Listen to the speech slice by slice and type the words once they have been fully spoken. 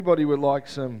Everybody would like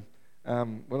some,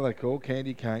 what are they called?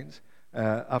 Candy canes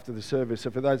after the service.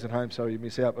 So for those at home, sorry you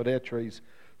miss out, but our tree's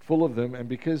full of them. And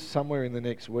because somewhere in the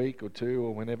next week or two,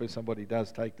 or whenever somebody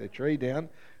does take their tree down,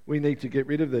 we need to get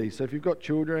rid of these. So if you've got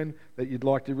children that you'd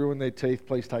like to ruin their teeth,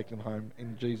 please take them home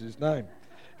in Jesus' name.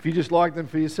 If you just like them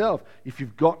for yourself, if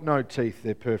you've got no teeth,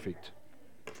 they're perfect.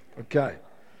 Okay.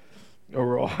 All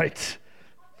right.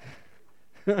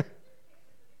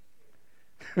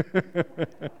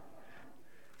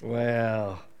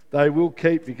 Wow. They will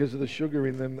keep because of the sugar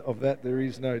in them. Of that, there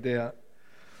is no doubt.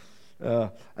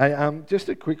 Just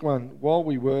a quick one. While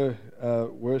we were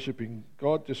worshipping,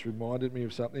 God just reminded me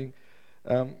of something.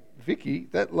 Vicky,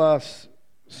 that last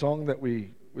song that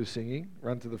we were singing,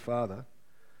 Run to the Father,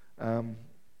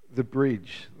 the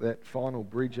bridge, that final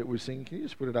bridge that we're singing, can you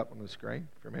just put it up on the screen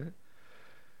for a minute?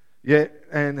 Yeah,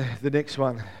 and the next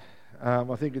one,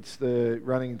 I think it's the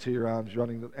running into your arms,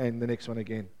 and the next one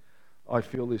again. I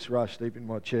feel this rush deep in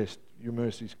my chest, your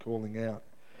mercy's calling out.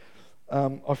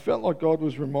 I felt like God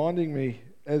was reminding me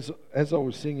as I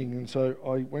was singing, and so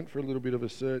I went for a little bit of a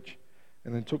search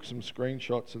and then took some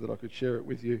screenshots so that I could share it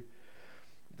with you.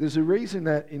 There's a reason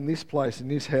that in this place, in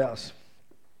this house,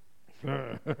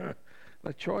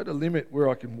 they try to limit where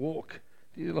I can walk.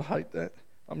 Do you hate that?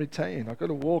 I'm Italian. I've got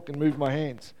to walk and move my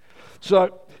hands.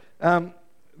 So the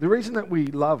reason that we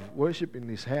love worship in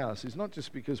this house is not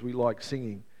just because we like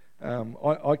singing.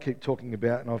 I keep talking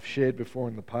about, and I've shared before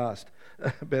in the past,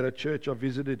 about a church I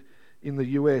visited in the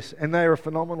US, and they are a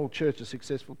phenomenal church, a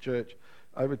successful church,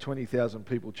 over 20,000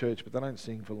 people church, but they don't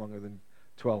sing for longer than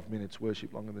 12 minutes,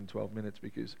 worship longer than 12 minutes,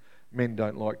 because men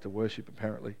don't like to worship,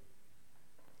 apparently.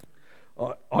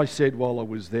 I said while I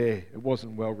was there, it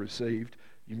wasn't well received,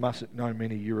 you mustn't know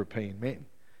many European men.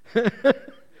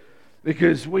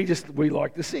 Because we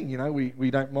like to sing, we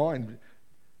don't mind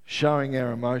showing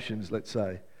our emotions, let's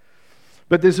say.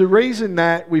 But there's a reason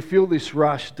that we feel this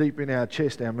rush deep in our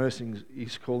chest. Our mercy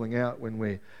is calling out when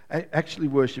we're actually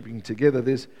worshipping together.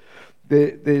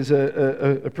 There's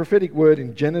a prophetic word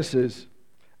in Genesis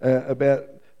about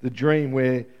the dream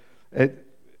where,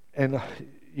 and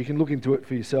you can look into it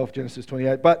for yourself, Genesis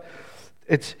 28. But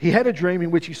he had a dream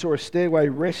in which he saw a stairway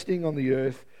resting on the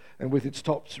earth, and with its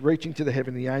tops reaching to the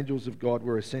heaven, the angels of God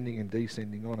were ascending and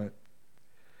descending on it.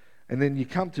 And then you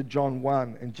come to John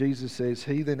 1, and Jesus says,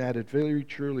 he then added, very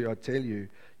truly I tell you,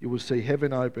 you will see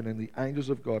heaven open and the angels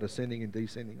of God ascending and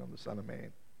descending on the Son of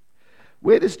Man.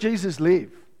 Where does Jesus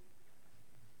live?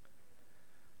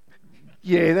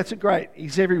 Yeah, that's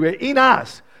he's everywhere. In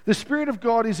us. The Spirit of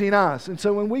God is in us. And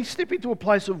so when we step into a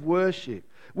place of worship,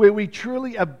 where we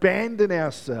truly abandon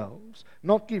ourselves,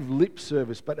 not give lip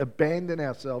service, but abandon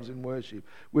ourselves in worship,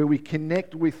 where we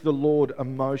connect with the Lord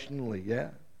emotionally, yeah?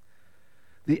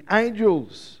 The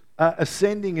angels are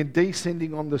ascending and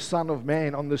descending on the Son of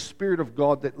Man, on the Spirit of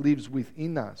God that lives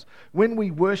within us. When we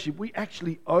worship, we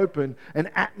actually open an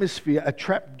atmosphere, a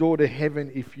trap door to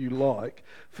heaven, if you like,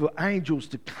 for angels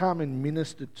to come and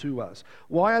minister to us.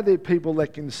 Why are there people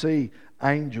that can see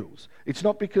angels? It's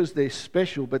not because they're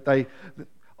special, but I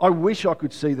wish I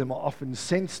could see them, I often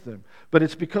sense them. But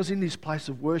it's because in this place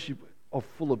of worship, of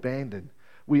full abandon,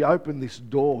 we open this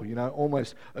door,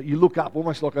 almost, you look up,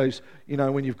 almost like those,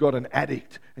 when you've got an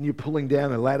addict and you're pulling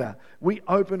down a ladder. We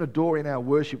open a door in our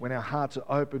worship when our hearts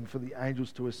are open for the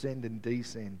angels to ascend and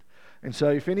descend. And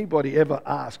so if anybody ever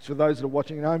asks, for those that are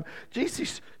watching at home, geez,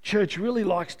 this church really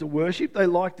likes to worship, they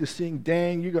like to sing,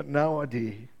 dang, you got no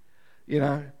idea,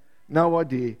 no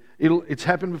idea. It's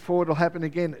happened before, it'll happen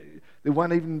again. There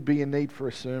won't even be a need for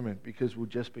a sermon because we'll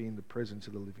just be in the presence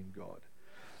of the living God.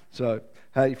 So,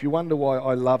 hey, if you wonder why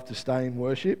I love to stay in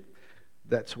worship,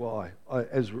 that's why.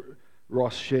 As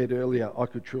Ross shared earlier, I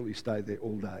could truly stay there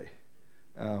all day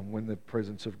when the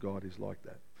presence of God is like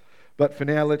that. But for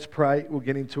now, let's pray. We'll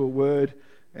get into a word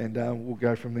and we'll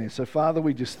go from there. So, Father,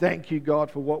 we just thank you, God,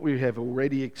 for what we have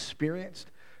already experienced.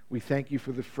 We thank you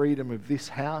for the freedom of this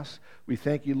house. We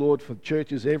thank you, Lord, for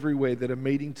churches everywhere that are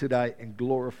meeting today and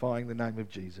glorifying the name of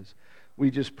Jesus. We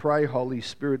just pray, Holy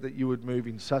Spirit, that you would move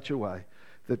in such a way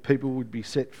that people would be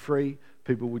set free,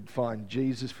 people would find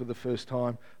Jesus for the first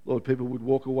time. Lord, people would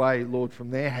walk away, Lord,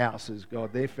 from their houses,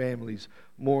 God, their families,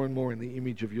 more and more in the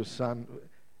image of your Son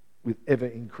with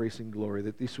ever-increasing glory,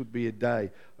 that this would be a day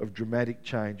of dramatic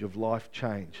change, of life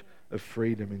change, of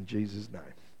freedom in Jesus' name.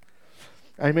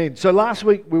 Amen. So last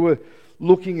week we were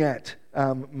looking at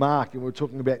Mark, and we were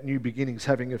talking about new beginnings,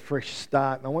 having a fresh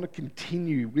start, and I want to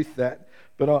continue with that,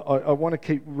 but I want to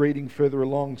keep reading further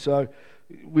along. So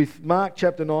with Mark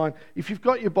chapter 9, if you've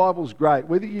got your Bibles, great.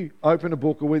 Whether you open a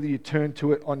book or whether you turn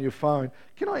to it on your phone,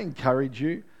 can I encourage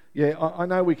you? Yeah, I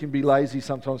know we can be lazy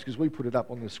sometimes because we put it up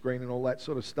on the screen and all that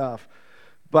sort of stuff.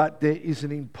 But there is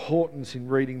an importance in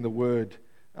reading the Word,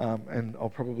 and I'll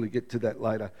probably get to that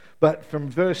later. But from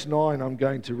verse 9, I'm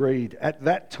going to read, "At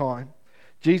that time,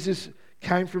 Jesus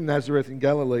came from Nazareth in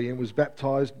Galilee and was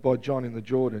baptized by John in the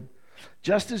Jordan.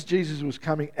 Just as Jesus was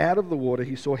coming out of the water,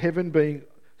 he saw heaven being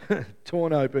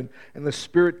torn open and the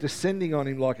Spirit descending on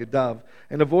him like a dove.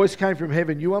 And a voice came from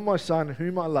heaven, 'You are my Son,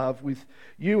 whom I love. With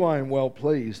you I am well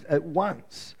pleased.' At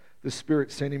once the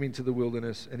Spirit sent him into the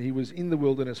wilderness, and he was in the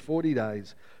wilderness 40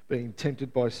 days, being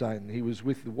tempted by Satan. He was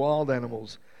with the wild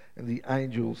animals, and the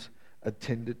angels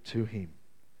attended to him."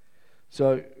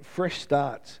 So, fresh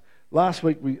starts. Last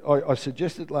week, I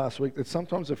suggested last week that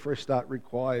sometimes a fresh start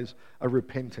requires a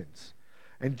repentance.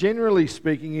 And generally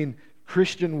speaking, in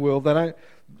Christian world,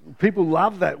 people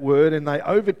love that word and they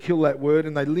overkill that word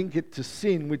and they link it to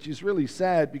sin, which is really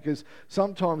sad because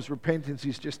sometimes repentance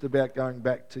is just about going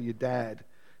back to your dad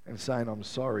and saying, "I'm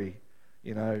sorry,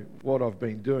 what I've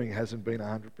been doing hasn't been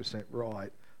 100%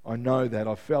 right. I know that,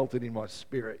 I felt it in my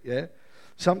spirit," yeah?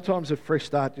 Sometimes a fresh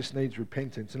start just needs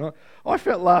repentance. And I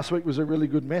felt last week was a really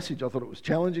good message. I thought it was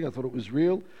challenging, I thought it was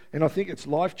real, and I think it's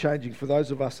life-changing for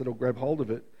those of us that will grab hold of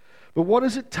it. But what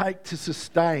does it take to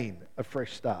sustain a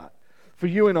fresh start? For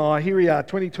you and I, here we are,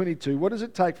 2022, what does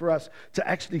it take for us to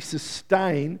actually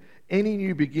sustain any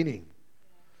new beginning?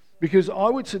 Because I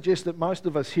would suggest that most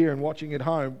of us here and watching at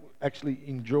home actually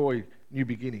enjoy new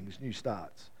beginnings, new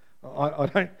starts. I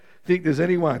don't think there's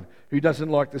anyone who doesn't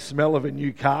like the smell of a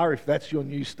new car if that's your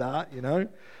new start,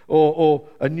 or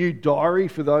a new diary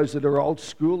for those that are old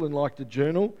school and like to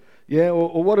journal. Yeah,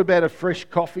 or what about a fresh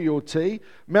coffee or tea?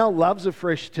 Mel loves a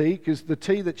fresh tea because the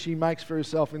tea that she makes for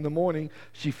herself in the morning,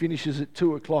 she finishes at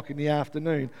 2 o'clock in the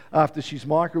afternoon after she's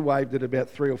microwaved it about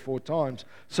 3 or 4 times.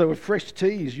 So a fresh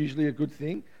tea is usually a good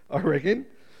thing, I reckon.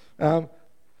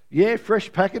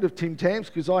 Fresh packet of Tim Tams,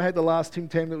 because I had the last Tim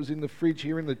Tam that was in the fridge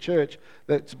here in the church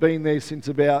that's been there since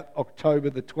about October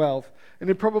the 12th, and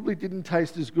it probably didn't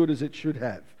taste as good as it should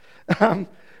have.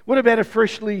 What about a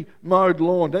freshly mowed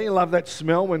lawn? Don't you love that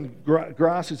smell when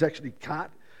grass is actually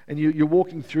cut and you're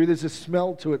walking through? There's a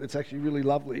smell to it that's actually really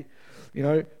lovely.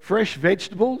 Fresh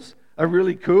vegetables are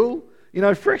really cool.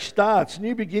 Fresh starts,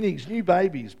 new beginnings, new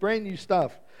babies, brand new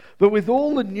stuff. But with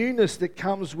all the newness that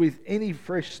comes with any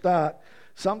fresh start,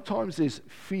 sometimes there's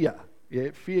fear.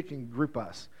 Yeah, fear can grip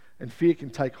us and fear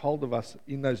can take hold of us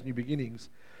in those new beginnings.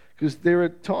 Because there are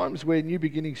times where new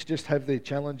beginnings just have their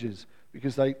challenges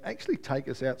because they actually take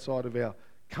us outside of our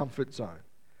comfort zone.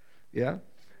 Yeah?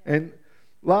 And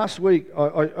last week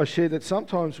I shared that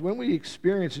sometimes when we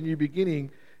experience a new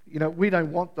beginning, we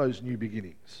don't want those new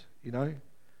beginnings.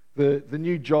 The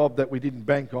new job that we didn't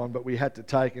bank on but we had to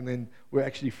take, and then we're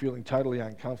actually feeling totally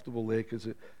uncomfortable there because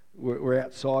we're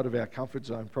outside of our comfort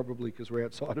zone, probably because we're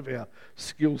outside of our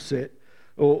skill set.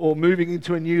 Or moving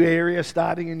into a new area,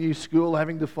 starting a new school,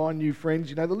 having to find new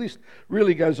friends. The list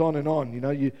really goes on and on.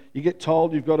 You get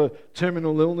told you've got a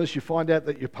terminal illness, you find out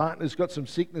that your partner's got some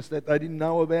sickness that they didn't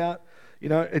know about.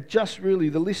 It just really,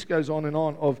 the list goes on and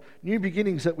on of new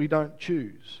beginnings that we don't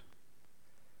choose.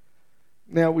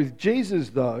 Now with Jesus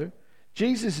though,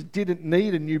 Jesus didn't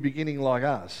need a new beginning like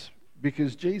us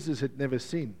because Jesus had never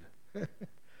sinned.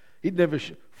 He'd never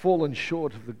fallen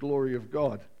short of the glory of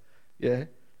God. Yeah?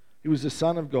 He was the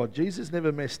Son of God. Jesus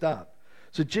never messed up.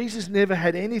 So Jesus never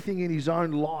had anything in his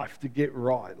own life to get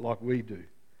right like we do.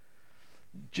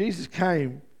 Jesus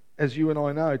came, as you and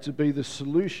I know, to be the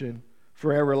solution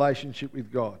for our relationship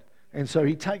with God. And so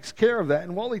he takes care of that.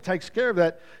 And while he takes care of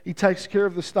that, he takes care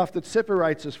of the stuff that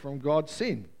separates us from God's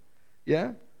sin.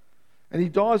 Yeah? And he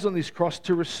dies on this cross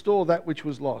to restore that which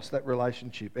was lost, that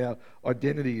relationship, our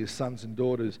identity as sons and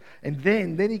daughters. And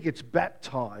then he gets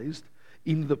baptized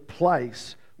in the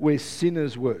place where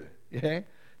sinners were. Yeah?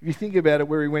 If you think about it,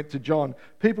 where he went to John,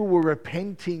 people were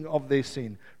repenting of their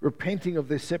sin, repenting of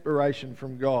their separation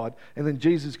from God. And then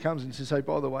Jesus comes and says, "Hey,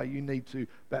 by the way, you need to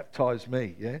baptize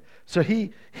me." Yeah? So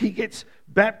he gets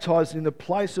baptized in the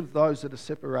place of those that are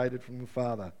separated from the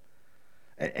Father.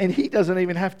 And he doesn't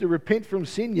even have to repent from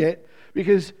sin yet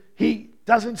because he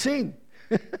doesn't sin.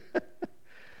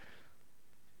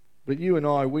 But you and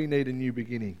I, we need a new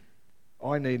beginning.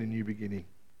 I need a new beginning.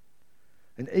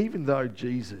 And even though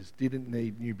Jesus didn't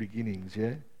need new beginnings,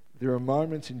 yeah, there are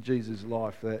moments in Jesus'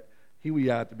 life that here we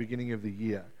are at the beginning of the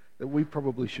year that we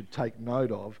probably should take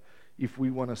note of if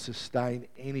we want to sustain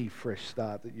any fresh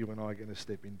start that you and I are going to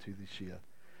step into this year.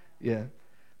 Yeah,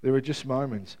 there are just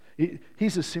moments.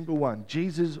 Here's a simple one.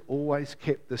 Jesus always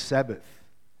kept the Sabbath.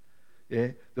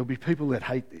 Yeah, there'll be people that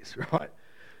hate this, right?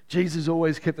 Jesus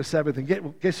always kept the Sabbath.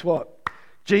 And guess what?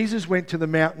 Jesus went to the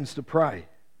mountains to pray.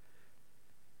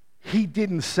 he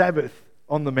didn't Sabbath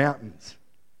on the mountains.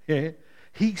 Yeah?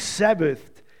 He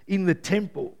Sabbathed in the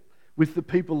temple with the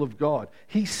people of God.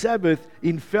 He Sabbathed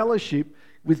in fellowship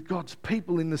with God's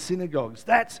people in the synagogues.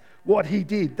 That's what he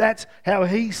did. That's how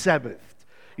he Sabbathed.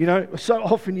 You know, so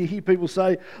often you hear people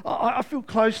say, I feel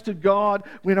close to God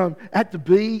when I'm at the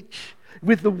beach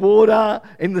with the water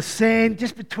and the sand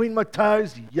just between my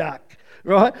toes. Yuck,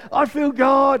 right? I feel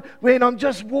God when I'm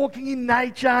just walking in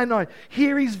nature and I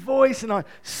hear his voice and I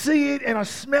see it and I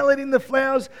smell it in the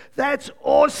flowers. That's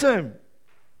awesome.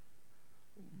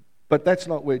 But that's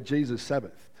not where Jesus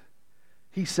Sabbathed.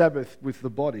 He Sabbathed with the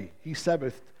body. He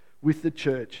Sabbathed with the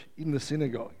church in the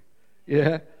synagogue.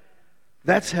 Yeah?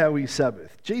 That's how he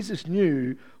Sabbathed. Jesus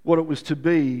knew what it was to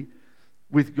be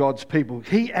with God's people.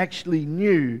 He actually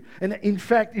knew. And in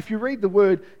fact, if you read the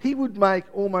word, he would make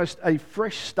almost a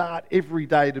fresh start every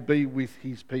day to be with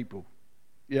his people.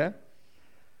 Yeah?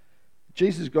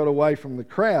 Jesus got away from the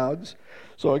crowds.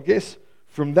 So I guess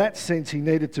from that sense, he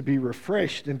needed to be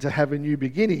refreshed and to have a new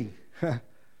beginning.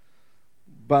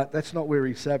 But that's not where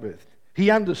he Sabbathed. He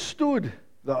understood,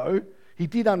 though. He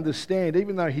did understand,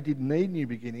 even though he didn't need new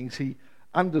beginnings, he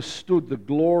understood the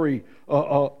glory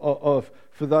of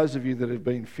for those of you that have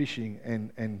been fishing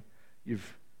and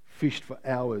you've fished for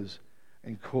hours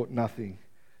and caught nothing.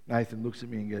 Nathan looks at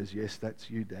me and goes, yes, that's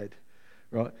you, Dad.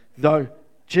 Right? Though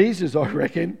Jesus, I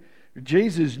reckon,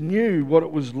 Jesus knew what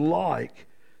it was like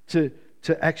to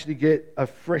actually get a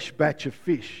fresh batch of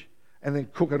fish and then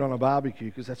cook it on a barbecue,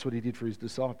 because that's what he did for his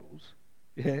disciples.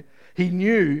 Yeah, he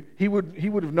knew, he would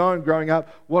have known growing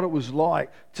up what it was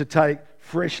like to take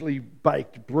freshly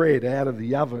baked bread out of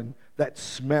the oven, that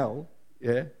smell.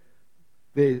 Yeah,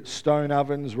 they're stone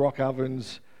ovens, rock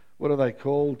ovens, what are they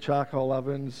called? Charcoal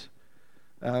ovens.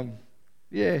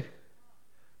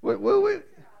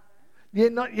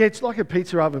 It's like a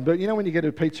pizza oven, but you know when you get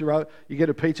a pizza, you get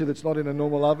a pizza that's not in a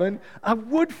normal oven? A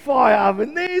wood fire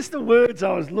oven. There's the words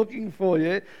I was looking for,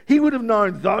 yeah? He would have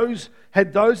known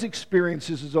had those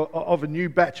experiences of a new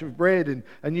batch of bread and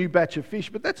a new batch of fish,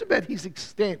 but that's about his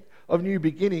extent of new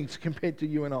beginnings compared to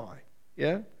you and I,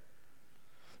 yeah?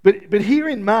 But here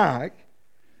in Mark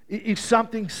is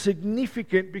something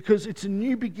significant because it's a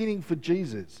new beginning for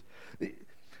Jesus.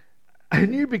 A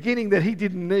new beginning that he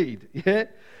didn't need, yeah?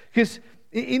 Because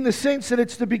in the sense that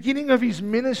it's the beginning of his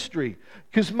ministry.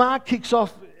 Because Mark kicks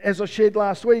off, as I shared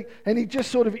last week, and he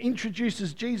just sort of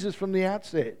introduces Jesus from the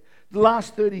outset. The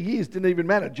last 30 years didn't even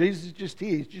matter. Jesus is just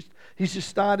here. He's just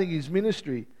starting his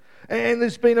ministry. And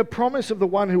there's been a promise of the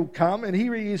one who will come, and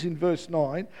here he is in verse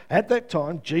 9. At that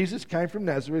time, Jesus came from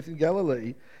Nazareth in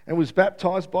Galilee and was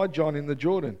baptized by John in the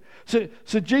Jordan.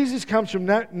 So Jesus comes from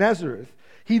Nazareth.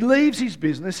 He leaves his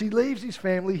business, he leaves his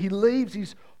family, he leaves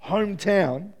his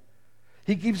hometown.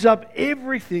 He gives up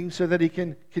everything so that he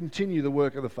can continue the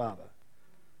work of the Father.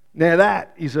 Now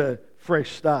that is a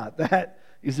fresh start. That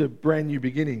is a brand new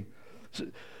beginning.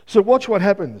 So watch what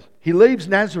happens. He leaves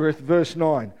Nazareth, verse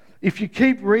 9. If you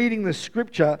keep reading the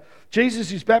scripture,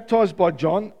 Jesus is baptized by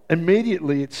John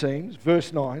immediately, it seems,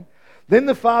 verse 9. Then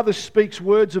the Father speaks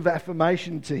words of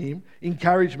affirmation to him,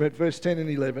 encouragement, verse 10 and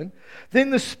 11. Then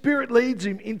the Spirit leads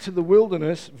him into the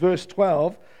wilderness, verse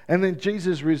 12. And then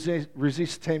Jesus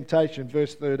resists temptation,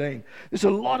 verse 13. There's a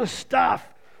lot of stuff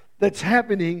that's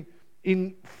happening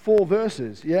in 4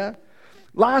 verses, yeah?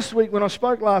 When I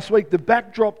spoke last week, the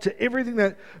backdrop to everything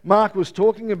that Mark was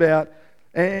talking about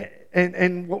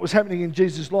and what was happening in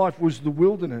Jesus' life was the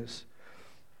wilderness.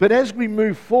 But as we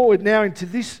move forward now into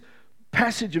this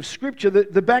passage of Scripture,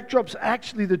 the backdrop's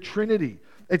actually the Trinity.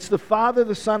 It's the Father,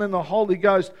 the Son, and the Holy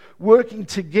Ghost working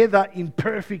together in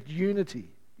perfect unity,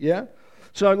 yeah?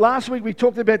 So last week we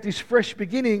talked about this fresh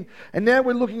beginning, and now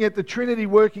we're looking at the Trinity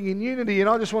working in unity, and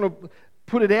I just want to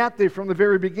put it out there from the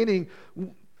very beginning.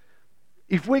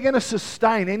 If we're going to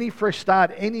sustain any fresh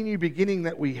start, any new beginning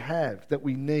that we have, that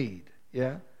we need,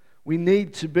 yeah, we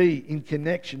need to be in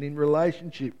connection, in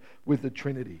relationship with the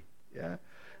Trinity, yeah.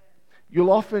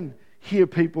 You'll often hear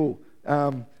people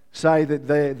say that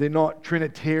they're not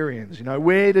Trinitarians. You know,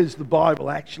 where does the Bible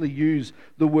actually use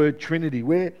the word Trinity?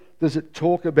 Where does it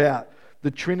talk about the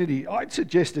Trinity? I'd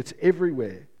suggest it's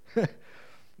everywhere.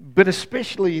 But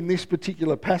especially in this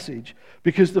particular passage,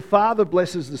 because the Father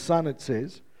blesses the Son, it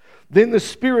says. Then the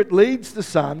Spirit leads the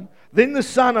Son. Then the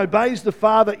Son obeys the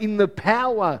Father in the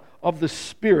power of the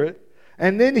Spirit.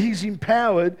 And then he's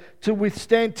empowered to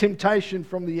withstand temptation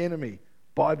from the enemy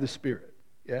by the Spirit.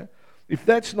 Yeah? If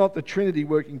that's not the Trinity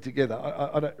working together,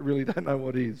 I really don't know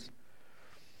what is.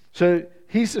 So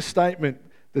here's a statement,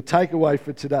 the takeaway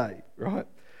for today, right?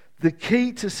 The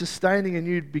key to sustaining a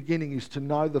new beginning is to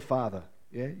know the Father.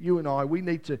 Yeah? You and I, we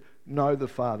need to know the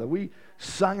Father. We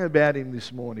sung about him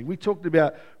this morning. We talked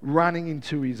about running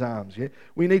into his arms. Yeah?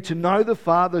 We need to know the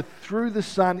Father through the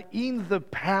Son in the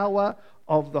power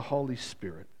of the Holy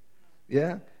Spirit.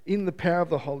 Yeah? In the power of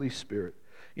the Holy Spirit.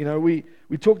 You know, we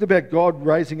talked about God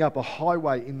raising up a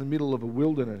highway in the middle of a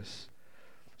wilderness.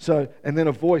 So, and then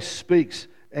a voice speaks,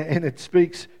 and it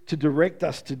speaks to direct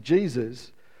us to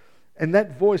Jesus. And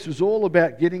that voice was all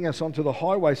about getting us onto the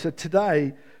highway. So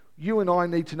today, you and I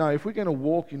need to know if we're going to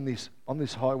walk on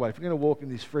this highway, if we're going to walk in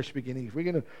this fresh beginning, if we're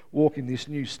going to walk in this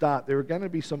new start, there are going to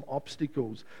be some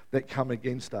obstacles that come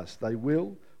against us. They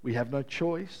will. We have no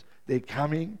choice. They're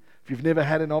coming. If you've never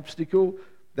had an obstacle,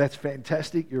 that's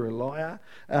fantastic. You're a liar.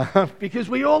 Because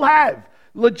we all have.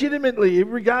 Legitimately,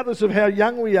 regardless of how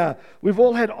young we are, we've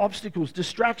all had obstacles.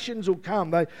 Distractions will come.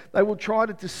 They will try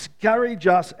to discourage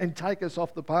us and take us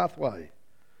off the pathway.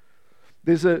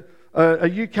 There's a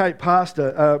UK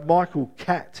pastor, Michael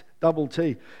Catt, double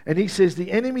T, and he says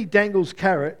the enemy dangles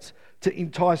carrots to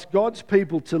entice God's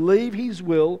people to leave his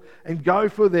will and go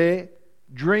for their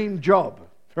dream job.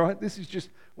 Right? This is just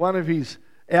one of his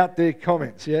out there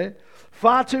comments. Yeah.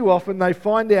 Far too often they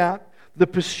find out the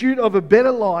pursuit of a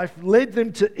better life led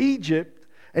them to Egypt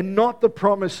and not the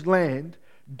promised land.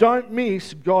 Don't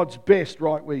miss God's best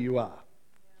right where you are.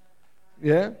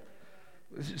 Yeah?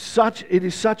 It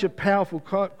is such a powerful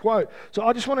quote. So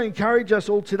I just want to encourage us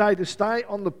all today to stay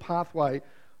on the pathway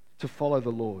to follow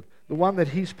the Lord. The one that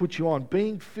he's put you on,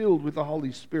 being filled with the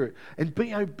Holy Spirit, and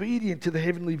be obedient to the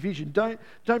heavenly vision.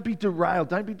 Don't be derailed.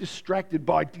 Don't be distracted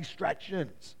by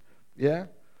distractions. Yeah?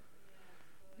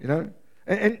 You know?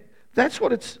 And that's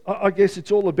what I guess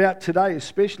it's all about today,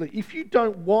 especially. If you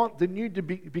don't want the new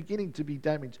beginning to be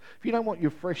damaged, if you don't want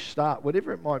your fresh start,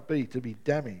 whatever it might be, to be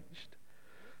damaged,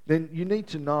 then you need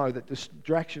to know that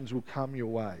distractions will come your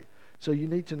way. So you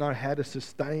need to know how to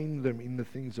sustain them in the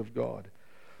things of God.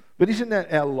 But isn't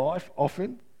that our life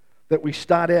often? That we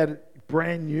start out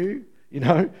brand new, you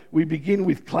know, we begin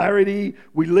with clarity,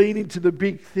 we lean into the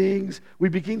big things, we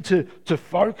begin to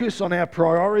focus on our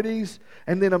priorities,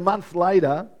 and then a month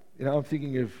later, you know, I'm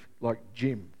thinking of like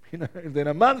gym, you know, and then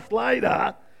a month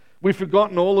later, we've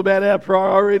forgotten all about our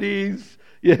priorities,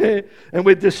 yeah, and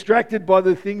we're distracted by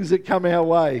the things that come our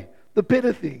way, the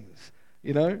better things,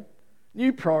 you know,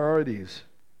 new priorities.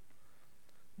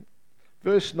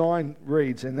 Verse 9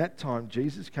 reads, "And that time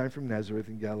Jesus came from Nazareth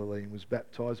in Galilee and was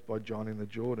baptized by John in the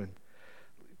Jordan."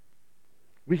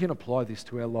 We can apply this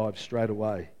to our lives straight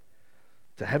away.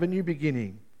 To have a new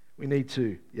beginning, we need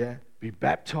to, be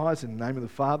baptized in the name of the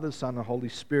Father, Son, and the Holy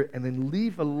Spirit, and then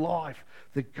live a life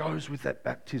that goes with that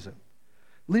baptism.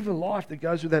 Live a life that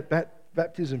goes with that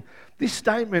baptism. This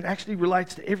statement actually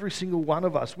relates to every single one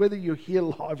of us, whether you're here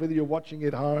live, whether you're watching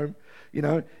at home. You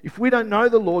know, if we don't know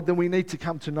the Lord, then we need to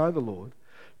come to know the Lord.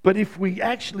 But if we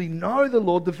actually know the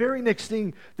Lord, the very next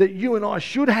thing that you and I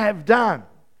should have done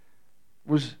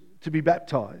was to be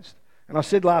baptized. And I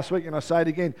said last week, and I say it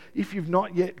again, if you've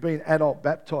not yet been adult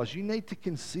baptized, you need to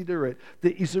consider it.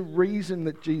 There is a reason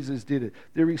that Jesus did it.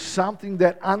 There is something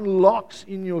that unlocks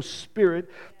in your spirit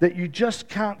that you just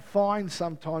can't find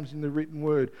sometimes in the written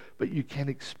word, but you can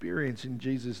experience in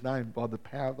Jesus' name by the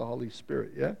power of the Holy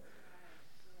Spirit, yeah?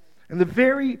 And the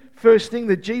very first thing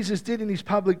that Jesus did in his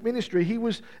public ministry, it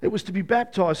was to be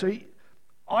baptized. So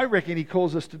I reckon he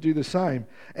calls us to do the same.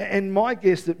 And my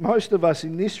guess that most of us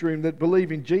in this room that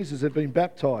believe in Jesus have been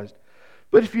baptized.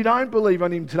 But if you don't believe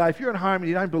on him today, if you're at home and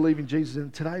you don't believe in Jesus, then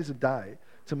today's a day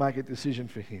to make a decision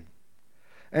for him.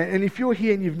 And if you're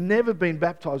here and you've never been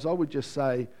baptized, I would just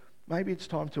say, maybe it's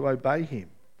time to obey him.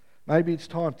 Maybe it's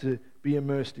time to be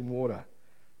immersed in water.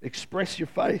 Express your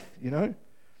faith, you know.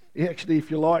 Actually, if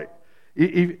you like,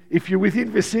 if you're within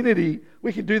vicinity,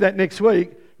 we can do that next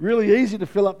week. Really easy to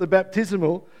fill up the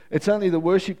baptismal. It's only the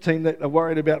worship team that are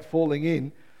worried about falling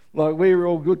in. Like, we're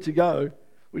all good to go.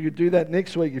 We could do that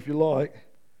next week if you like.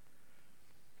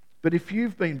 But if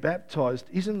you've been baptized,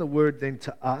 isn't the word then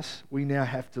to us, we now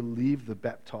have to live the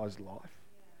baptized life?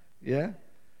 Yeah?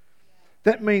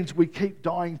 That means we keep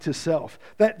dying to self.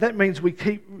 That means we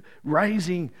keep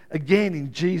raising again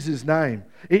in Jesus' name.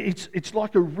 It's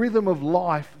like a rhythm of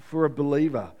life for a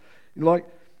believer. Like,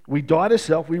 we die to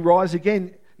self, we rise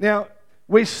again. Now,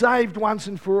 we're saved once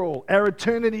and for all. Our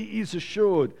eternity is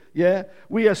assured. Yeah?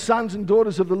 We are sons and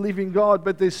daughters of the living God,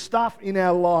 but there's stuff in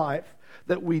our life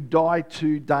that we die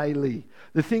to daily.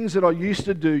 The things that I used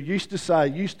to do, used to say,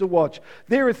 used to watch,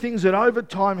 there are things that over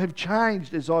time have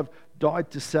changed as I've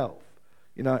died to self.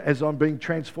 You know, as I'm being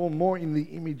transformed more in the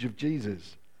image of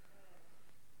Jesus.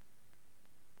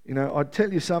 You know, I'd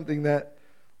tell you something that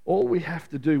all we have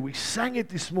to do, we sang it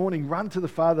this morning, run to the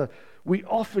Father. We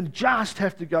often just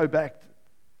have to go back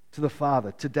to the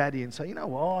Father, to Daddy, and say, you know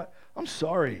what? I'm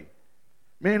sorry.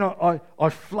 Man, I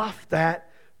fluffed that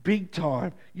big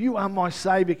time. You are my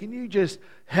Saviour. Can you just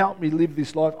help me live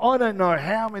this life? I don't know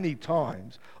how many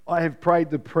times I have prayed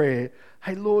the prayer,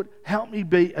 hey, Lord, help me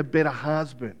be a better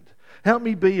husband. Help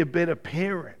me be a better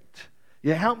parent.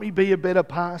 Yeah, help me be a better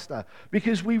pastor.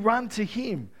 Because we run to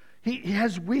Him. He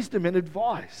has wisdom and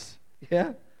advice.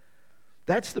 Yeah?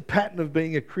 That's the pattern of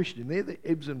being a Christian. They're the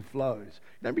ebbs and flows.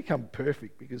 You don't become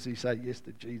perfect because you say yes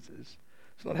to Jesus.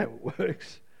 It's not how it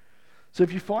works. So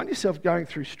if you find yourself going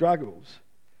through struggles,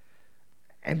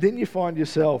 and then you find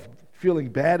yourself feeling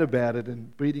bad about it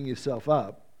and beating yourself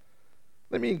up,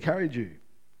 let me encourage you.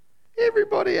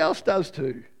 Everybody else does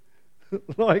too.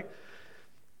 Like,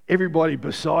 everybody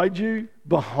beside you,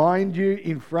 behind you,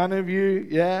 in front of you,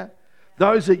 yeah?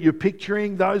 Those that you're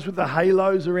picturing, those with the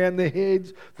halos around their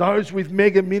heads, those with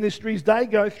mega ministries, they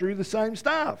go through the same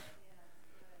stuff.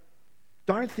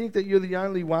 Don't think that you're the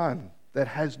only one that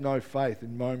has no faith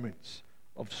in moments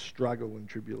of struggle and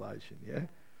tribulation, yeah?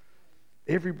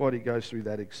 Everybody goes through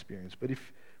that experience. But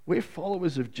if we're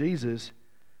followers of Jesus,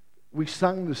 we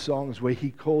sung the songs where He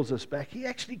calls us back. He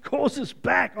actually calls us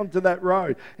back onto that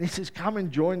road. And He says, come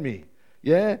and join me.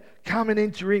 Yeah? Come and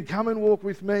enter in. Come and walk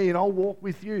with me and I'll walk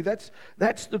with you. That's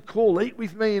the call. Eat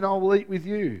with me and I will eat with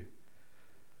you.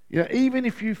 You know, even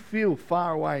if you feel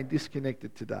far away and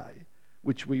disconnected today,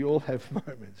 which we all have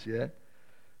moments, yeah?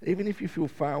 Even if you feel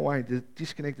far away and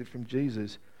disconnected from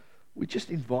Jesus, we just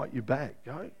invite you back.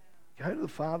 Go to the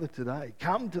Father today.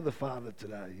 Come to the Father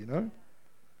today, you know?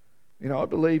 You know, I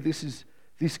believe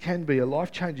this can be a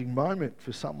life-changing moment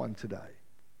for someone today.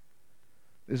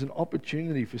 There's an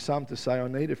opportunity for some to say, I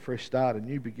need a fresh start, a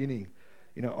new beginning.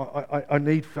 You know, I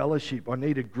need fellowship. I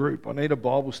need a group. I need a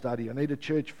Bible study. I need a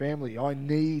church family. I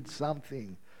need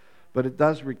something. But it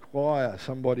does require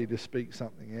somebody to speak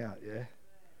something out, yeah?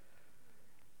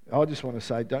 I just want to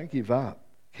say, don't give up.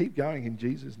 Keep going in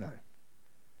Jesus' name.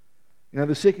 You know,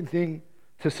 the second thing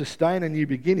to sustain a new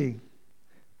beginning,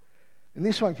 and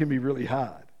this one can be really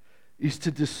hard, is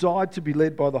to decide to be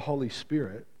led by the Holy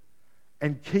Spirit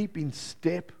and keep in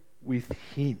step with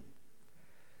Him,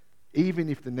 even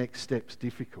if the next step's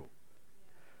difficult.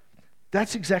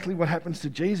 That's exactly what happens to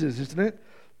Jesus, isn't it?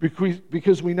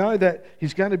 Because we know that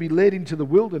He's going to be led into the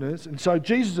wilderness, and so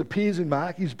Jesus appears in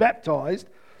Mark, He's baptized,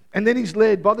 and then He's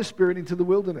led by the Spirit into the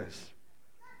wilderness.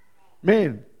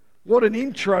 Man, what an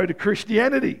intro to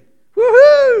Christianity.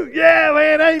 Woohoo! Yeah,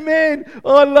 man, amen.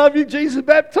 Oh, I love you, Jesus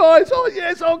baptized. Oh,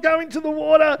 yes, I'll go into the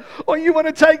water. Oh, you want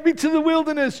to take me to the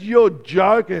wilderness? You're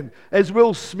joking. As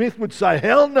Will Smith would say,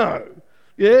 hell no.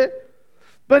 Yeah?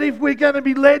 But if we're going to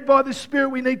be led by the Spirit,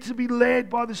 we need to be led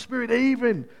by the Spirit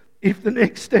even if the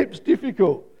next step's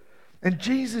difficult. And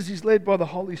Jesus is led by the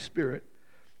Holy Spirit.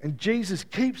 And Jesus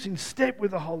keeps in step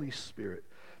with the Holy Spirit,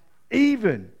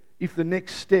 even if the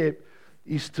next step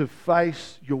is to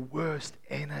face your worst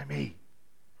enemy.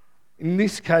 In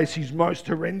this case, his most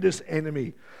horrendous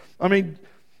enemy. I mean,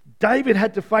 David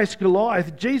had to face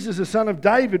Goliath. Jesus, the son of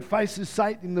David, faces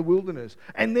Satan in the wilderness.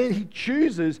 And then he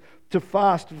chooses to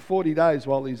fast for 40 days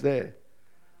while he's there.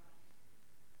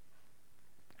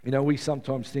 You know, we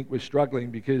sometimes think we're struggling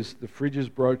because the fridge is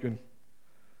broken.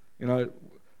 You know,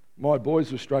 my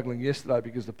boys were struggling yesterday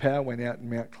because the power went out in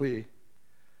Mount Clear.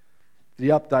 The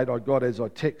update I got as I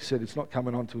text said it's not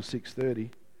coming on till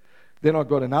 6:30. Then I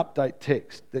got an update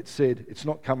text that said it's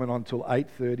not coming on till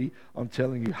 8:30. I'm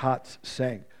telling you, hearts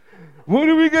sank. What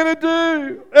are we going to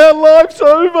do? Our life's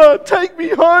over. Take me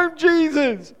home,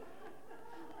 Jesus.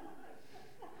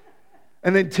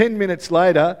 And then 10 minutes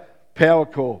later, power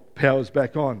call. Power's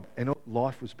back on. And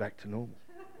life was back to normal.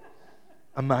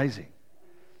 Amazing.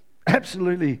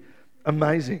 Absolutely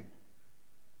amazing.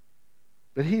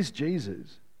 But here's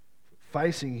Jesus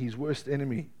facing his worst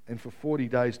enemy and for 40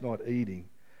 days not eating.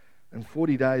 And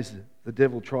 40 days the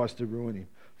devil tries to ruin him.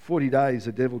 40 days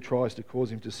the devil tries to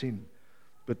cause him to sin.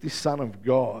 But this Son of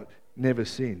God never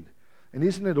sinned. And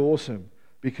isn't it awesome?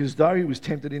 Because though he was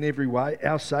tempted in every way,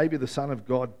 our Saviour, the Son of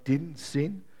God, didn't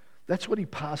sin. That's what he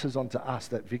passes on to us,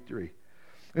 that victory.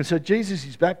 And so Jesus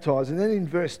is baptized. And then in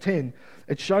verse 10,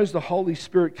 it shows the Holy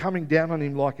Spirit coming down on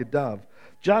him like a dove.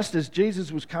 Just as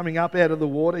Jesus was coming up out of the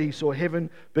water, he saw heaven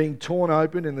being torn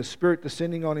open and the Spirit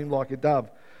descending on him like a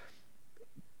dove.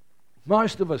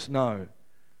 Most of us know,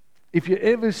 if you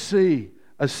ever see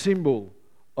a symbol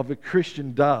of a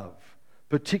Christian dove,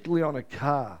 particularly on a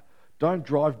car, don't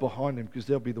drive behind them because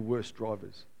they'll be the worst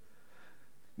drivers.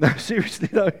 No, seriously,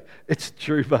 no, it's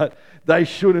true, but they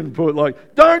shouldn't put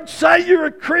don't say you're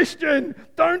a Christian.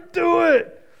 Don't do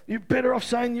it. You're better off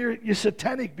saying you're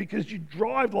satanic because you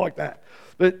drive like that.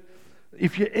 But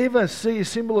If you ever see a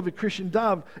symbol of a Christian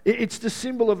dove, it's the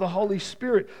symbol of the Holy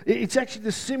Spirit. It's actually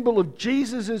the symbol of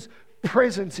Jesus'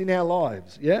 presence in our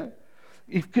lives, yeah?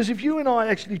 Because if you and I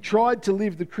actually tried to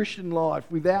live the Christian life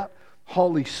without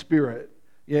Holy Spirit,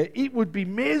 yeah, it would be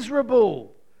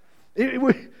miserable.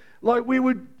 We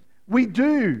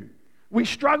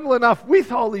struggle enough with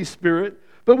Holy Spirit,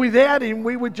 but without Him,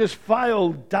 we would just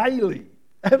fail daily,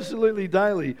 absolutely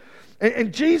daily.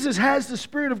 And Jesus has the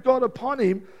Spirit of God upon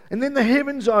Him, and then the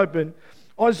heavens open.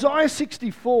 Isaiah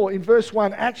 64 in verse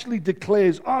 1 actually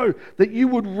declares, that you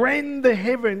would rend the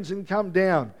heavens and come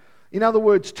down. In other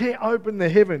words, tear open the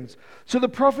heavens. So the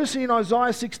prophecy in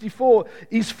Isaiah 64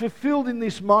 is fulfilled in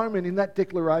this moment, in that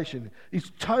declaration. It's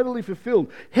totally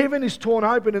fulfilled. Heaven is torn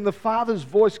open and the Father's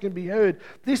voice can be heard.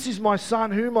 This is my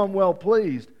Son whom I'm well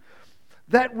pleased.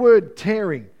 That word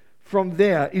tearing from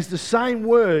there is the same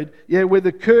word, where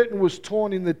the curtain was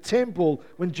torn in the temple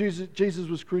when Jesus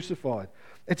was crucified.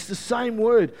 It's the same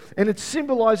word, and it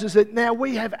symbolizes that now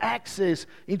we have access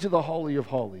into the Holy of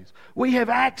Holies. We have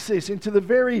access into the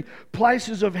very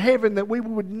places of heaven that we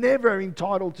would never be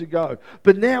entitled to go.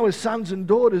 But now as sons and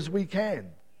daughters, we can.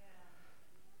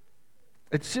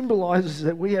 It symbolizes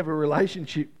that we have a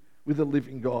relationship with the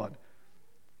living God.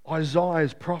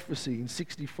 Isaiah's prophecy in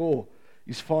 64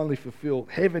 is finally fulfilled.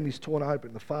 Heaven is torn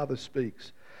open. The Father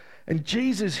speaks. And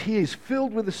Jesus here is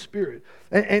filled with the Spirit.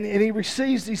 And He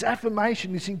receives this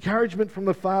affirmation, this encouragement from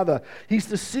the Father. He's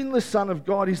the sinless Son of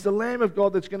God. He's the Lamb of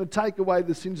God that's going to take away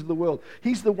the sins of the world.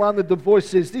 He's the one that the voice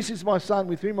says, this is my Son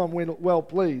with whom I'm well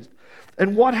pleased.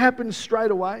 And what happens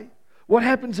straight away? What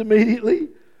happens immediately?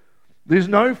 There's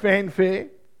no fanfare.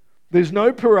 There's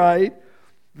no parade.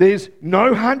 There's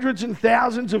no hundreds and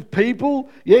thousands of people,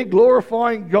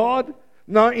 glorifying God.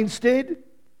 No, instead,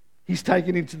 He's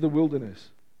taken into the wilderness.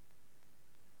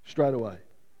 Straight away.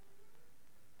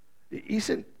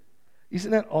 Isn't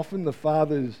that often the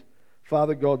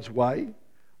Father God's way?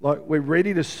 Like, we're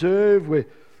ready to serve,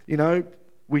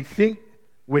 we think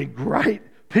we're great.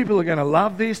 People are going to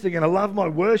love this, they're going to love my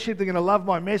worship, they're going to love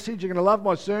my message, they're going to love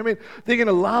my sermon, they're going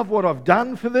to love what I've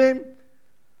done for them.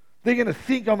 They're going to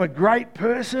think I'm a great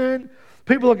person.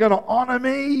 People are going to honor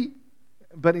me.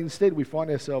 But instead we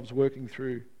find ourselves walking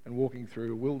through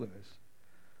a wilderness.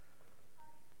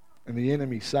 And the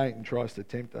enemy, Satan, tries to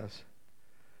tempt us.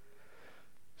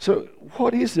 So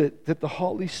what is it that the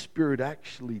Holy Spirit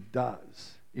actually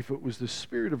does? If it was the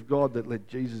Spirit of God that led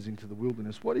Jesus into the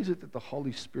wilderness, what is it that the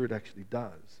Holy Spirit actually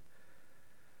does?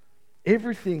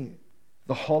 Everything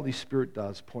the Holy Spirit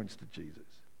does points to Jesus.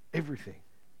 Everything.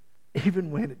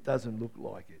 Even when it doesn't look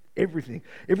like it.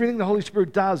 Everything the Holy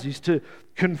Spirit does is to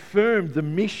confirm the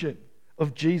mission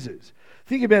of Jesus.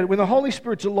 Think about it. When the Holy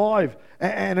Spirit's alive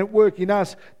and at work in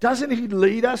us, doesn't He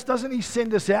lead us? Doesn't He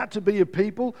send us out to be a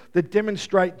people that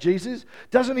demonstrate Jesus?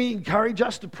 Doesn't He encourage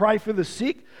us to pray for the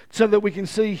sick so that we can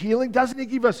see healing? Doesn't He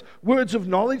give us words of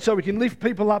knowledge so we can lift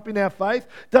people up in our faith?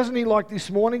 Doesn't He, like this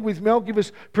morning with Mel, give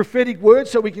us prophetic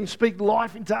words so we can speak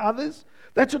life into others?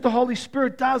 That's what the Holy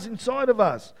Spirit does inside of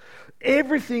us.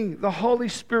 Everything the Holy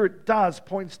Spirit does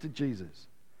points to Jesus.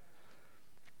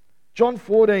 John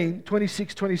 14,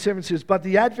 26, 27 says, but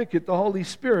the Advocate, the Holy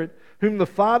Spirit, whom the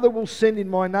Father will send in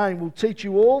my name, will teach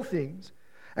you all things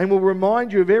and will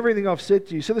remind you of everything I've said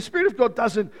to you. So the Spirit of God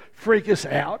doesn't freak us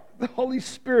out. The Holy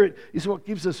Spirit is what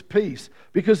gives us peace.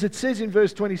 Because it says in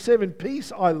verse 27,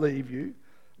 peace I leave you,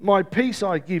 my peace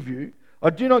I give you. I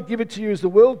do not give it to you as the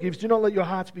world gives. Do not let your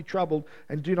hearts be troubled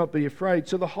and do not be afraid.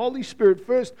 So the Holy Spirit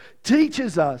first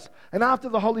teaches us. And after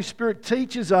the Holy Spirit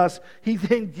teaches us, He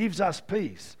then gives us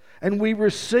peace. And we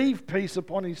receive peace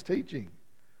upon His teaching.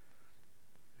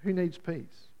 Who needs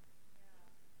peace?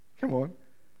 Come on.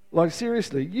 Like,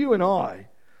 seriously, you and I,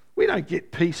 we don't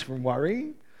get peace from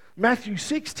worrying. Matthew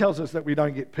 6 tells us that we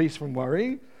don't get peace from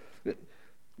worrying.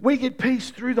 We get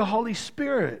peace through the Holy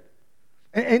Spirit.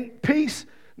 And peace,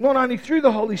 not only through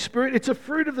the Holy Spirit, it's a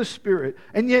fruit of the Spirit.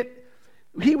 And yet,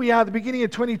 here we are at the beginning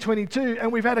of 2022,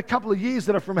 and we've had a couple of years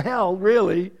that are from hell,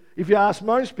 really, if you ask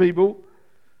most people.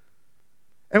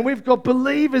 And we've got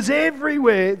believers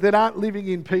everywhere that aren't living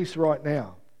in peace right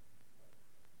now.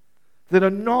 That are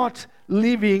not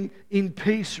living in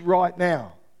peace right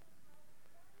now.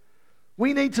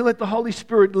 We need to let the Holy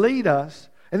Spirit lead us,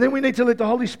 and then we need to let the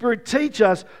Holy Spirit teach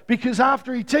us, because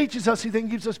after He teaches us, He then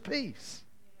gives us peace.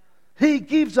 He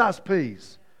gives us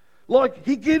peace. Like,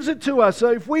 He gives it to us.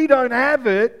 So if we don't have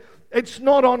it, it's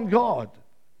not on God.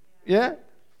 Yeah?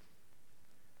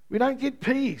 We don't get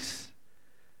peace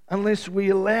unless we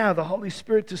allow the Holy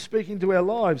Spirit to speak into our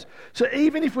lives. So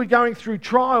even if we're going through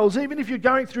trials, even if you're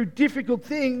going through difficult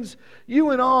things, you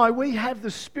and I, we have the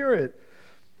Spirit.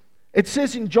 It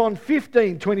says in John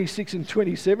 15, 26 and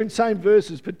 27, same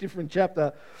verses but different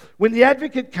chapter, when the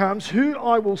advocate comes, who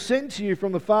I will send to you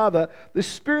from the Father, the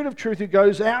Spirit of truth who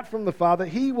goes out from the Father,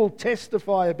 he will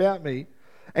testify about me.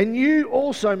 And you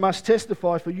also must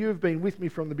testify, for you have been with me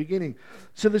from the beginning.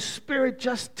 So the Spirit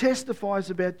just testifies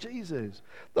about Jesus.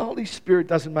 The Holy Spirit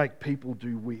doesn't make people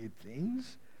do weird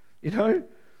things, you know.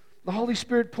 The Holy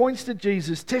Spirit points to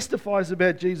Jesus, testifies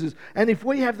about Jesus. And if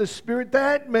we have the Spirit,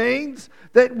 that means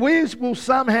that we will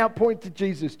somehow point to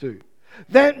Jesus too.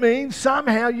 That means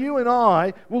somehow you and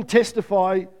I will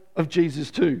testify of Jesus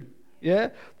too. Yeah?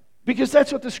 Because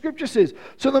that's what the Scripture says.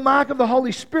 So the mark of the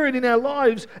Holy Spirit in our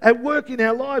lives, at work in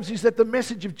our lives, is that the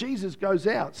message of Jesus goes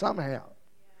out somehow.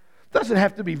 It doesn't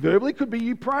have to be verbally. It could be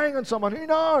you praying on someone. Who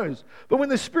knows? But when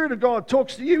the Spirit of God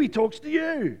talks to you, He talks to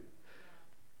you.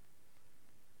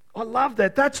 I love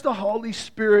that. That's the Holy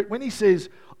Spirit. When He says,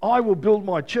 I will build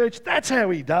my church, that's how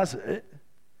He does it.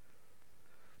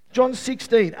 John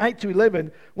 16, 8 to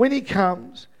 11, when He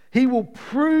comes, He will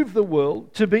prove the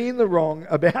world to be in the wrong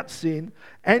about sin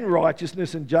and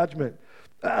righteousness and judgment.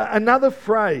 Another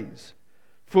phrase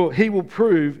for He will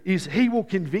prove is He will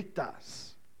convict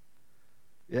us.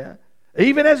 Yeah.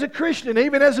 Even as a Christian,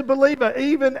 even as a believer,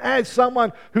 even as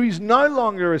someone who is no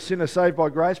longer a sinner saved by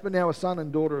grace, but now a son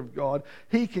and daughter of God,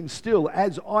 He can still,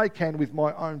 as I can with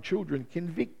my own children,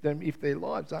 convict them if their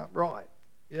lives aren't right.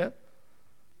 Yeah?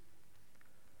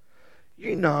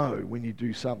 You know when you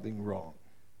do something wrong.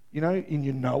 You know, in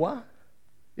your knower,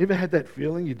 you ever had that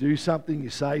feeling? You do something, you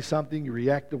say something, you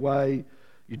react away,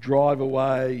 you drive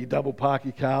away, you double park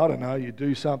your car, I don't know, you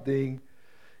do something.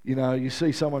 You know, you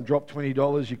see someone drop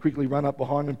 $20, you quickly run up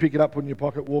behind them, pick it up, put it in your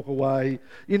pocket, walk away.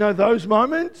 You know those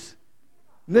moments?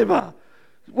 Never.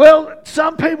 Well,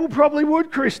 some people probably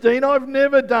would, Christine. I've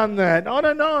never done that. I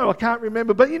don't know. I can't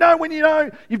remember. But you know when you know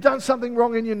you've done something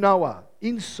wrong in your knower,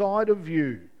 inside of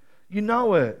you, you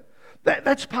know it.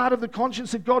 That's part of the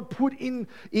conscience that God put in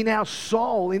our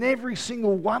soul, in every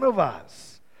single one of us.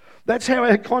 That's how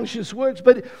our conscience works.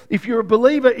 But if you're a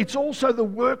believer, it's also the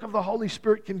work of the Holy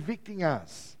Spirit convicting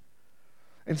us.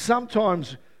 And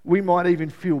sometimes we might even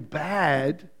feel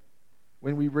bad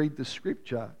when we read the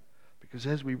Scripture, because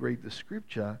as we read the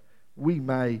Scripture,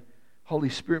 Holy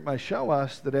Spirit may show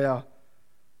us that our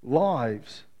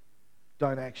lives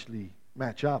don't actually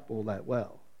match up all that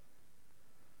well.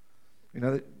 You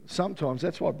know, sometimes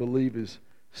that's why believers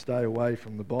stay away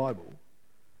from the Bible,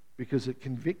 because it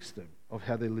convicts them of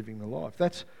how they're living their life.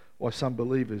 That's why some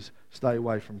believers stay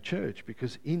away from church,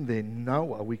 because in their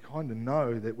knower, we kind of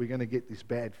know that we're going to get this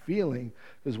bad feeling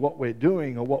because what we're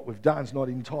doing or what we've done is not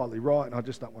entirely right, and I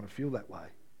just don't want to feel that way.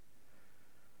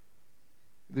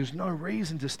 There's no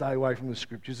reason to stay away from the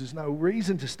Scriptures. There's no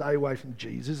reason to stay away from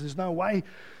Jesus. There's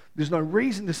no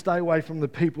reason to stay away from the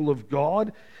people of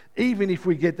God, even if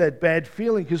we get that bad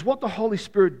feeling. Because what the Holy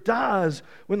Spirit does,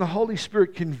 when the Holy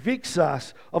Spirit convicts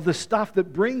us of the stuff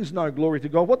that brings no glory to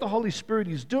God, what the Holy Spirit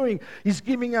is doing is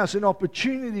giving us an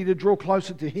opportunity to draw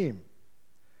closer to Him.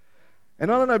 And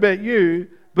I don't know about you,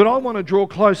 but I want to draw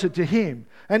closer to Him.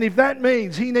 And if that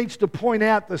means He needs to point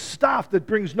out the stuff that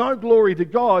brings no glory to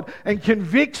God and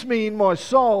convicts me in my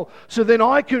soul, so then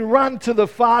I can run to the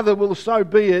Father, well, so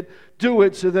be it, do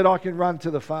it so that I can run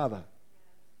to the Father.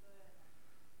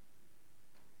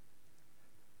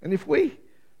 And if we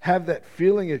have that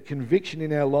feeling of conviction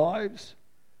in our lives,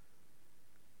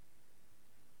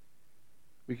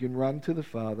 we can run to the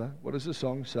Father. What does the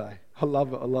song say? I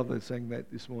love it. I love that sang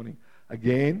that this morning.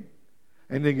 Again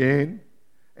and again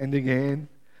and again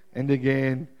and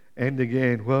again and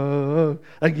again. Whoa,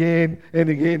 again and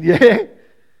again. Yeah.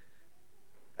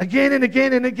 Again and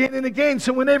again and again and again.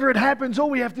 So whenever it happens, all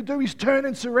we have to do is turn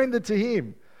and surrender to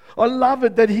Him. I love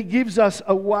it that He gives us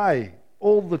a way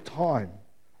all the time.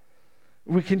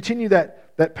 We continue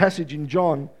that passage in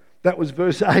John. That was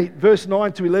verse 8. Verse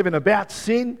 9 to 11, about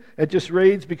sin, it just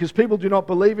reads, because people do not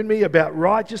believe in me. About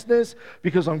righteousness,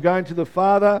 because I'm going to the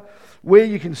Father, where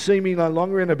you can see me no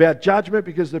longer. And about judgment,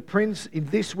 because the prince in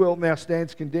this world now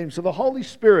stands condemned. So the Holy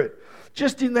Spirit,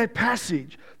 just in that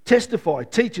passage, testifies,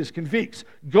 teaches, convicts,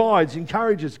 guides,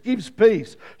 encourages, gives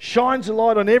peace, shines a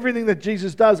light on everything that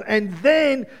Jesus does, and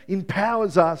then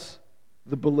empowers us,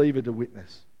 the believer, to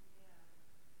witness.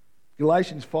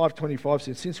 Galatians 5:25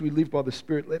 says, since we live by the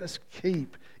Spirit, let us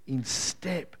keep in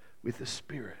step with the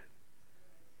Spirit.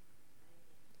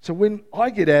 So when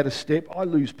I get out of step, I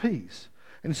lose peace.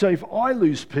 And so if I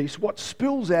lose peace, what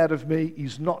spills out of me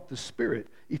is not the Spirit,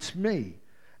 it's me.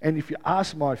 And if you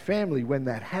ask my family when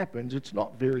that happens, it's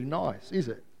not very nice, is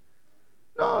it?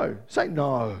 No. Say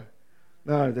no.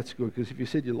 No, that's good, because if you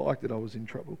said you liked it, I was in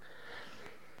trouble.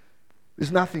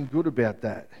 There's nothing good about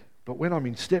that. But when I'm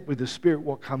in step with the Spirit,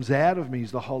 what comes out of me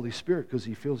is the Holy Spirit, because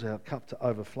He fills our cup to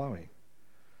overflowing.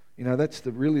 That's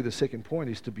really the second point,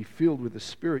 is to be filled with the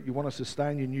Spirit. You want to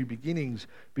sustain your new beginnings,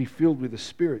 be filled with the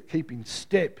Spirit. Keep in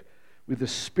step with the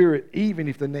Spirit, even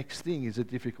if the next thing is a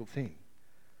difficult thing.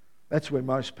 That's where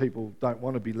most people don't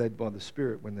want to be led by the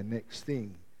Spirit, when the next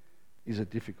thing is a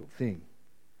difficult thing.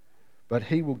 But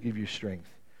He will give you strength.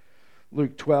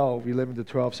 Luke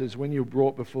 12:11-12 says, when you're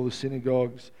brought before the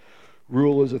synagogues,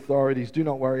 rulers, authorities, do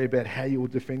not worry about how you will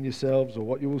defend yourselves or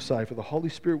what you will say, for the Holy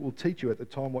Spirit will teach you at the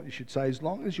time what you should say. As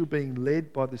long as you're being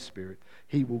led by the Spirit,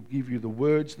 He will give you the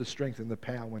words, the strength, and the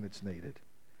power when it's needed.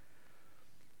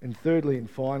 And thirdly and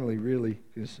finally, really,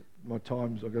 because my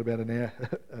time's, I've got about an hour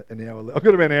I've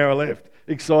got about an hour left.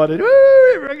 Excited.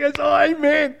 Woo! Everyone goes, oh,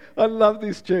 amen. I love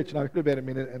this church. No, I've got about a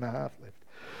minute and a half left.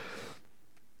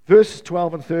 Verses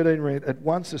 12 and 13 read, at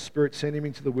once the Spirit sent Him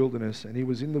into the wilderness, and He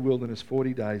was in the wilderness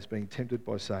 40 days, being tempted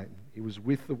by Satan. He was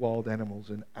with the wild animals,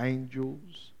 and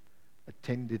angels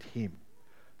attended Him.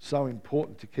 So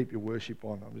important to keep your worship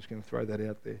on. I'm just going to throw that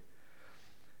out there.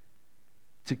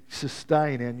 To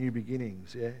sustain our new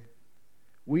beginnings,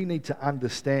 we need to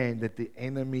understand that the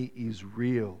enemy is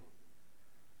real.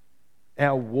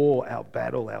 Our war, our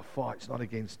battle, our fight is not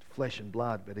against flesh and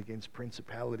blood, but against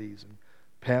principalities and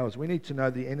powers. We need to know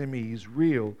the enemy is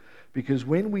real, because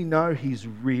when we know he's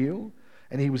real,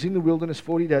 and he was in the wilderness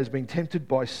 40 days being tempted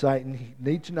by Satan, you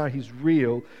need to know he's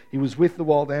real. He was with the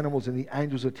wild animals and the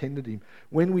angels attended him.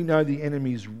 When we know the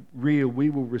enemy is real,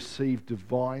 we will receive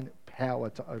divine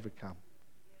power to overcome.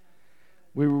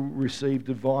 We will receive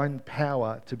divine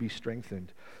power to be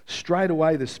strengthened. Straight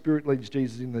away, the Spirit leads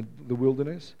Jesus in the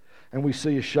wilderness, and we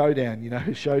see a showdown,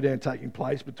 a showdown taking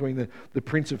place between the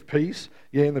Prince of Peace,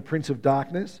 and the Prince of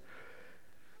Darkness.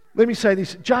 Let me say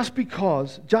this, just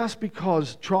because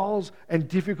trials and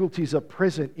difficulties are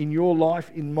present in your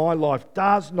life, in my life,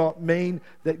 does not mean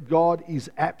that God is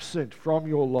absent from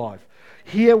your life.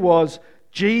 Here was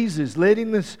Jesus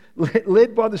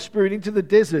led by the Spirit into the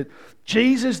desert.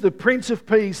 Jesus, the Prince of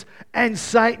Peace, and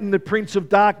Satan, the Prince of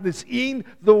Darkness, in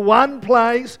the one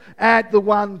place at the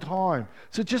one time.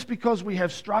 So just because we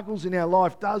have struggles in our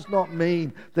life does not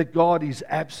mean that God is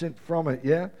absent from it,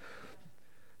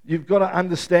 You've got to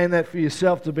understand that for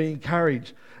yourself to be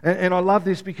encouraged. And I love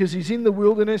this because he's in the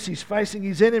wilderness, he's facing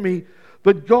his enemy,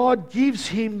 but God gives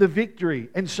him the victory.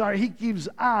 And so He gives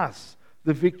us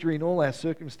the victory in all our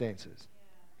circumstances,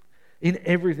 in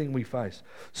everything we face.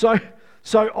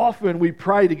 So often we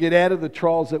pray to get out of the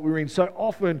trials that we're in. So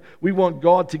often we want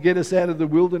God to get us out of the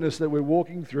wilderness that we're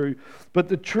walking through. But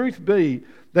the truth be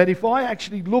that if I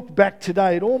actually look back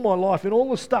today at all my life and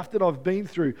all the stuff that I've been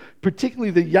through,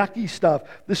 particularly the yucky stuff,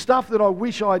 the stuff that I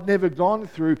wish I'd never gone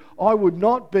through, I would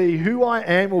not be who I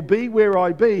am or be where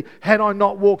I be had I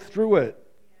not walked through it.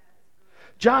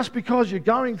 Just because you're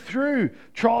going through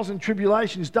trials and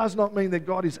tribulations does not mean that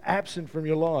God is absent from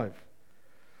your life.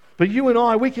 But you and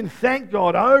I, we can thank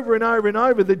God over and over and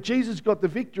over that Jesus got the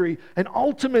victory. And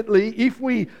ultimately, if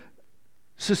we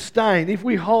sustain, if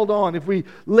we hold on, if we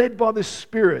led by the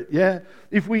Spirit,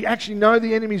 if we actually know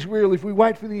the enemy's real, if we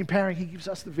wait for the empowering, He gives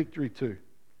us the victory too.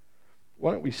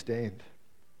 Why don't we stand?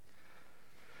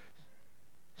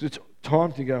 It's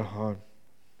time to go home.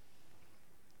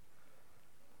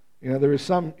 There are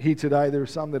some here today, there are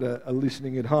some that are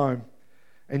listening at home,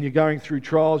 and you're going through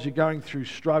trials, you're going through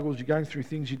struggles, you're going through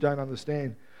things you don't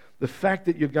understand. The fact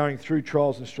that you're going through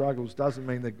trials and struggles doesn't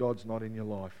mean that God's not in your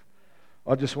life.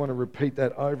 I just want to repeat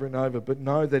that over and over, but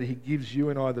know that He gives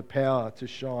you and I the power to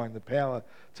shine, the power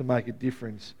to make a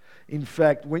difference. In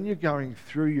fact, when you're going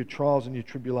through your trials and your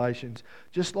tribulations,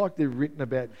 just like they're written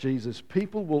about Jesus,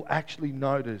 people will actually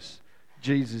notice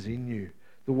Jesus in you,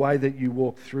 the way that you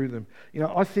walk through them.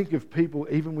 I think of people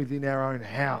even within our own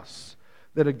house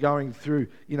that are going through,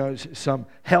 some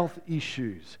health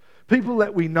issues. People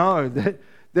that we know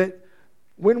that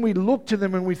when we look to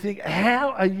them and we think, how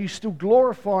are you still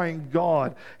glorifying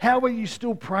God? How are you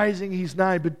still praising His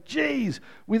name? But geez,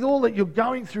 with all that you're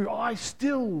going through, I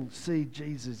still see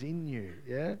Jesus in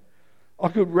you, I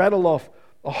could rattle off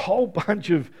a whole bunch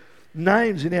of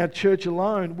names in our church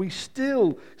alone. We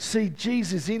still see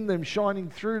Jesus in them, shining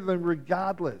through them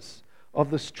regardless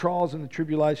of the trials and the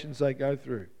tribulations they go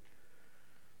through.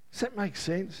 Does that make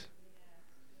sense?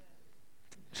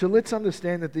 So let's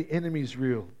understand that the enemy is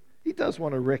real. He does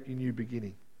want to wreck your new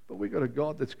beginning, but we've got a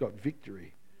God that's got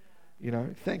victory.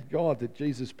 Thank God that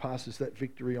Jesus passes that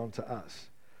victory on to us.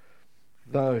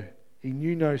 Though He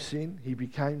knew no sin, He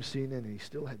became sin and He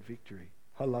still had victory.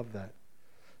 I love that.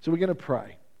 So we're going to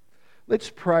pray. Let's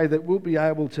pray that we'll be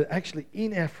able to actually,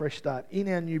 in our fresh start, in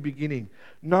our new beginning,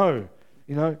 know,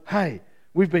 hey,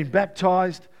 We've been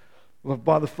baptized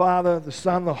by the Father, the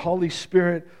Son, the Holy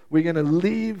Spirit. We're going to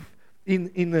live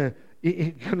going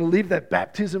to live that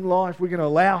baptism life. We're going to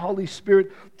allow Holy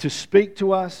Spirit to speak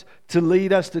to us, to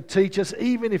lead us, to teach us,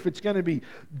 even if it's going to be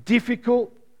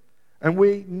difficult. And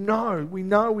we know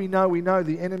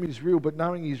the enemy is real, but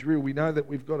knowing he's real, we know that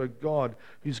we've got a God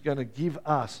who's going to give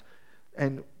us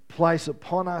and place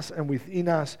upon us and within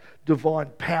us divine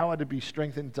power to be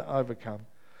strengthened to overcome.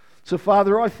 So,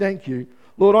 Father, I thank you.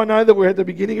 Lord, I know that we're at the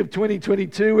beginning of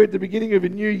 2022. We're at the beginning of a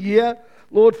new year.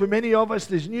 Lord, for many of us,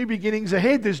 there's new beginnings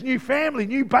ahead. There's new family,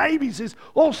 new babies. There's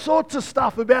all sorts of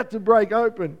stuff about to break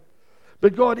open.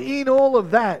 But God, in all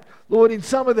of that, Lord, in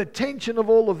some of the tension of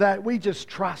all of that, we just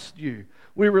trust you.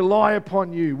 We rely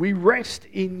upon you. We rest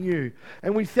in you.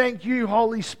 And we thank you,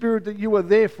 Holy Spirit, that you are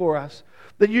there for us,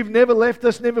 that you've never left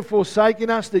us, never forsaken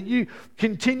us, that you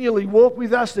continually walk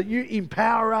with us, that you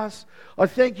empower us. I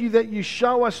thank you that you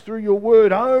show us through your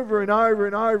word over and over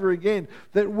and over again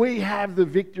that we have the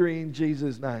victory in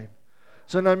Jesus' name.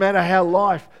 So no matter how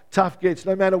life tough gets,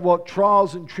 no matter what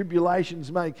trials and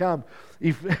tribulations may come,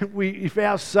 if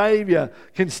our Saviour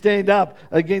can stand up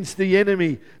against the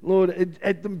enemy, Lord,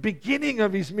 at the beginning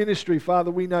of his ministry,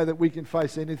 Father, we know that we can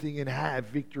face anything and have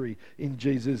victory in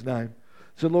Jesus' name.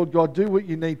 So Lord God, do what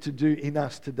you need to do in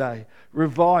us today.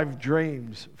 Revive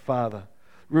dreams, Father.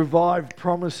 Revive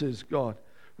promises, God.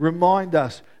 Remind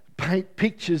us, paint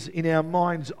pictures in our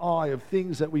mind's eye of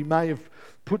things that we may have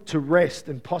put to rest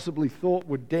and possibly thought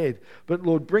were dead. But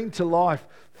Lord, bring to life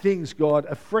things, God,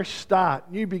 a fresh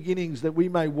start, new beginnings that we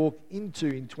may walk into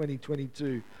in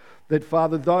 2022. That,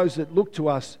 Father, those that look to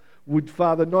us would,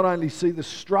 Father, not only see the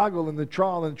struggle and the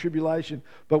trial and tribulation,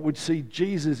 but would see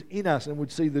Jesus in us and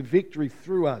would see the victory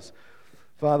through us.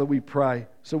 Father, we pray.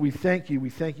 So we thank you.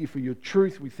 We thank you for your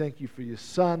truth. We thank you for your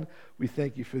Son. We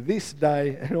thank you for this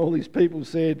day. And all these people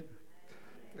said,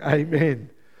 Amen.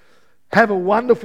 Have a wonderful